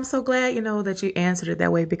 And I'm so glad, that you answered it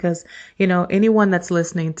that way because, anyone that's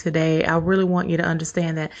listening today, I really want you to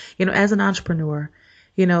understand that, as an entrepreneur,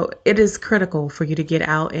 it is critical for you to get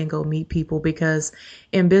out and go meet people because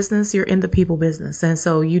in business, you're in the people business. And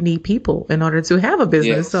so you need people in order to have a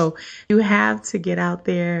business. Yes. So you have to get out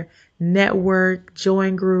there, network,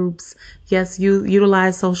 join groups. Yes, you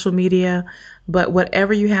utilize social media, but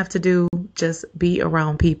whatever you have to do, just be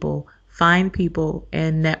around people, find people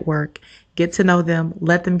and network, get to know them,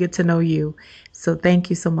 let them get to know you. So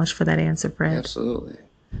thank you so much for that answer, Fred. Absolutely.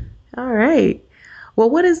 All right. Well,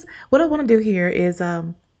 what I want to do here is first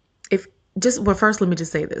let me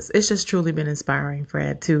just say this. It's just truly been inspiring,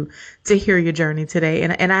 Fred, to hear your journey today.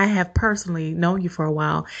 And I have personally known you for a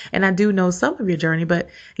while, and I do know some of your journey, but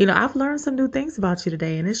I've learned some new things about you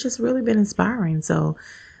today, and it's just really been inspiring. So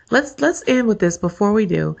let's end with this before we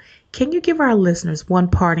do. Can you give our listeners one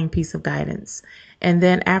parting piece of guidance? And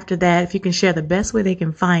then after that, if you can share the best way they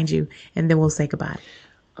can find you, and then we'll say goodbye.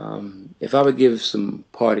 If I would give some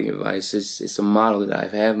parting advice, it's a model that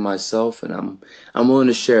I've had myself, and I'm willing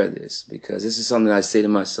to share this because this is something I say to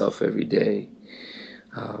myself every day.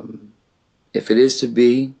 If it is to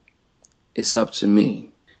be, it's up to me,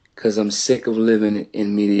 because I'm sick of living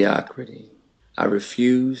in mediocrity. I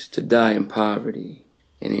refuse to die in poverty,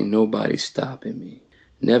 and ain't nobody stopping me.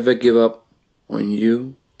 Never give up on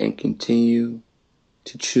you, and continue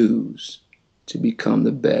to choose to become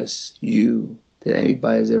the best you that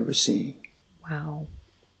anybody's ever seen. Wow.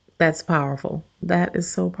 That's powerful. That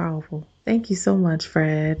is so powerful. Thank you so much,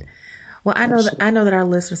 Fred. Well, I know that our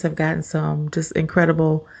listeners have gotten some just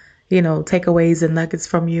incredible, takeaways and nuggets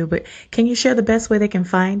from you, but can you share the best way they can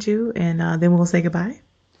find you, and then we'll say goodbye?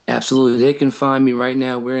 Absolutely. They can find me right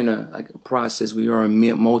now. We're in a process. We are a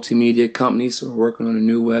multimedia company, so we're working on a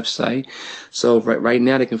new website. So right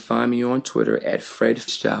now they can find me on Twitter at Fred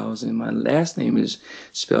Fistzgiles, and my last name is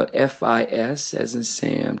spelled F-I-S as in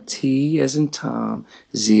Sam, T as in Tom,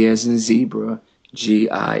 Z as in Zebra,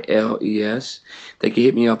 Giles. They can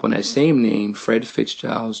hit me up on that same name, Fred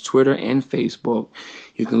Fistzgiles, Twitter and Facebook.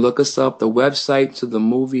 You can look us up. The website to the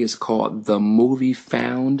movie is called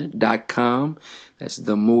themoviefound.com. That's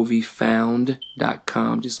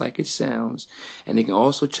themoviefound.com, just like it sounds. And they can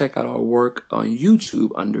also check out our work on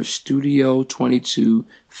YouTube under Studeo22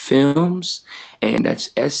 Films, and that's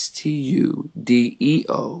Studeo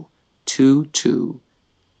 22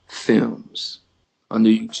 Films under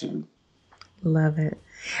YouTube. Love it.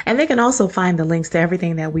 And they can also find the links to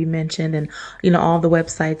everything that we mentioned, and all the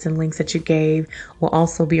websites and links that you gave will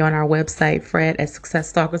also be on our website, Fred at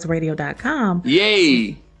successstalkersradio.com.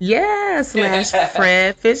 Yay! Yeah, /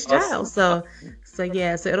 Fred Fistzgiles. Awesome. So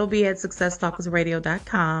it'll be at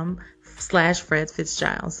successstalkersradio.com / Fred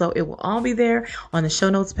Fistzgiles. So it will all be there on the show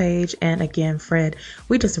notes page. And again, Fred,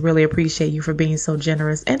 we just really appreciate you for being so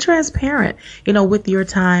generous and transparent, with your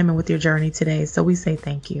time and with your journey today. So we say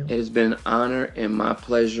thank you. It has been an honor and my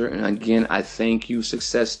pleasure. And again, I thank you.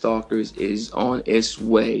 Success Stalkers is on its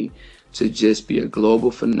way to just be a global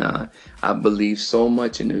phenomenon. I believe so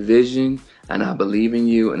much in the vision, and I believe in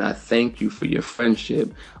you, and I thank you for your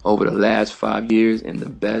friendship over the last 5 years, and the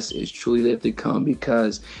best is truly yet to come,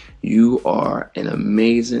 because you are an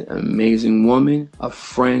amazing, amazing woman, a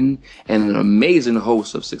friend, and an amazing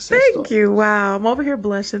host of Success Stalkers. Thank you. Wow. I'm over here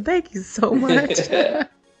blushing. Thank you so much.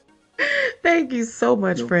 Thank you so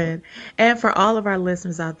much, Fred. And for all of our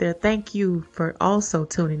listeners out there, thank you for also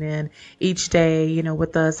tuning in each day,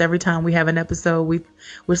 with us. Every time we have an episode,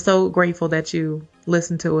 we're so grateful that you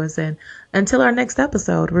listen to us. And until our next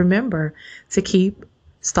episode, remember to keep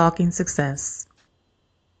stalking success.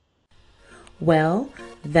 Well,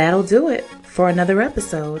 that'll do it for another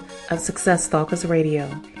episode of Success Stalkers Radio.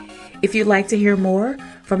 If you'd like to hear more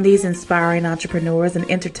from these inspiring entrepreneurs and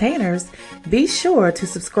entertainers, be sure to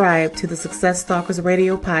subscribe to the Success Stalkers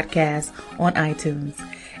Radio podcast on iTunes.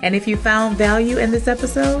 And if you found value in this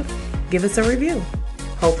episode, give us a review,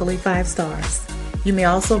 hopefully 5 stars. You may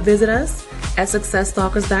also visit us at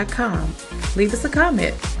successstalkers.com. Leave us a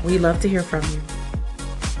comment. We'd love to hear from you.